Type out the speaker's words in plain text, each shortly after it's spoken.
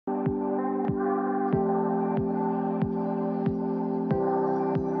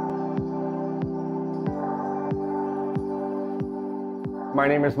My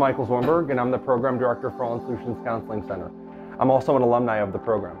name is Michael Zornberg, and I'm the Program Director for All In Solutions Counseling Center. I'm also an alumni of the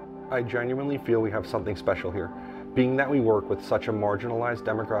program. I genuinely feel we have something special here. Being that we work with such a marginalized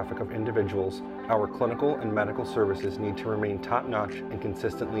demographic of individuals, our clinical and medical services need to remain top-notch and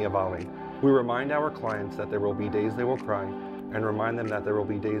consistently evolving. We remind our clients that there will be days they will cry, and remind them that there will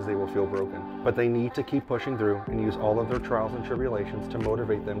be days they will feel broken. But they need to keep pushing through and use all of their trials and tribulations to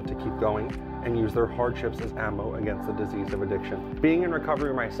motivate them to keep going and use their hardships as ammo against the disease of addiction. Being in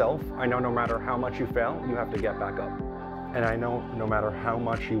recovery myself, I know no matter how much you fail, you have to get back up. And I know no matter how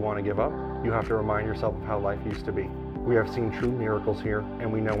much you want to give up, you have to remind yourself of how life used to be. We have seen true miracles here, and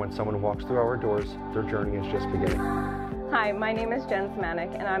we know when someone walks through our doors, their journey is just beginning. Hi, my name is Jen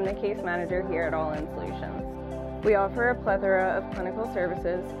Smanik, and I'm the case manager here at All In Solutions. We offer a plethora of clinical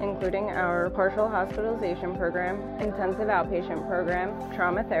services, including our partial hospitalization program, intensive outpatient program,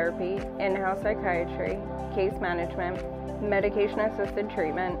 trauma therapy, in-house psychiatry, case management, medication-assisted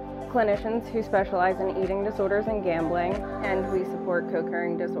treatment, clinicians who specialize in eating disorders and gambling, and we support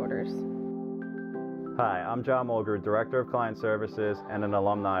co-occurring disorders. Hi, I'm John Mulgrew, Director of Client Services and an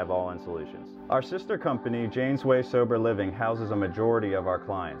alumni of All In Solutions. Our sister company, Jane's Way Sober Living, houses a majority of our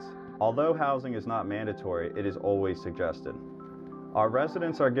clients. Although housing is not mandatory, it is always suggested. Our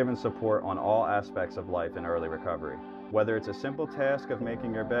residents are given support on all aspects of life in early recovery, whether it's a simple task of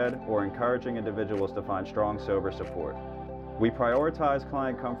making your bed or encouraging individuals to find strong sober support. We prioritize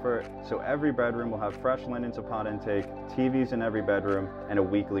client comfort, so every bedroom will have fresh linens upon intake, TVs in every bedroom, and a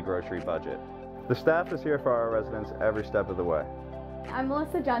weekly grocery budget. The staff is here for our residents every step of the way. I'm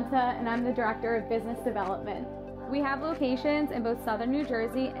Melissa Junta, and I'm the Director of Business Development. We have locations in both Southern New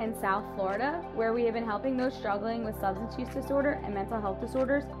Jersey and South Florida, where we have been helping those struggling with substance use disorder and mental health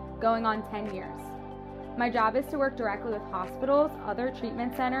disorders going on 10 years. My job is to work directly with hospitals, other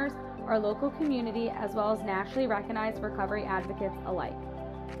treatment centers, our local community, as well as nationally recognized recovery advocates alike.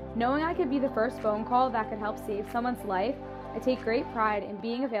 Knowing I could be the first phone call that could help save someone's life, I take great pride in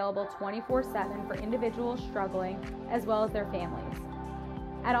being available 24/7 for individuals struggling, as well as their families.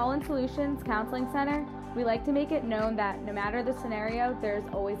 At All In Solutions Counseling Center, we like to make it known that no matter the scenario, there's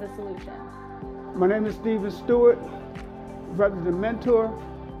always a solution. My name is Stephen Stewart, resident mentor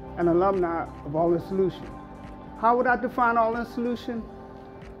and alumni of All In Solutions. How would I define All In Solutions?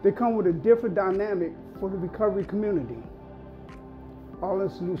 They come with a different dynamic for the recovery community. All In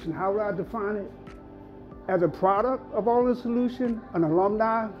Solutions, how would I define it? As a product of All In Solutions, an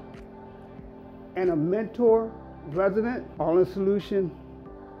alumni and a mentor, resident, All In Solutions,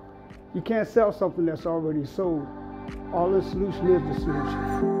 you can't sell something that's already sold. All In Solutions is the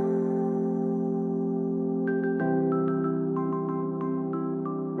solution.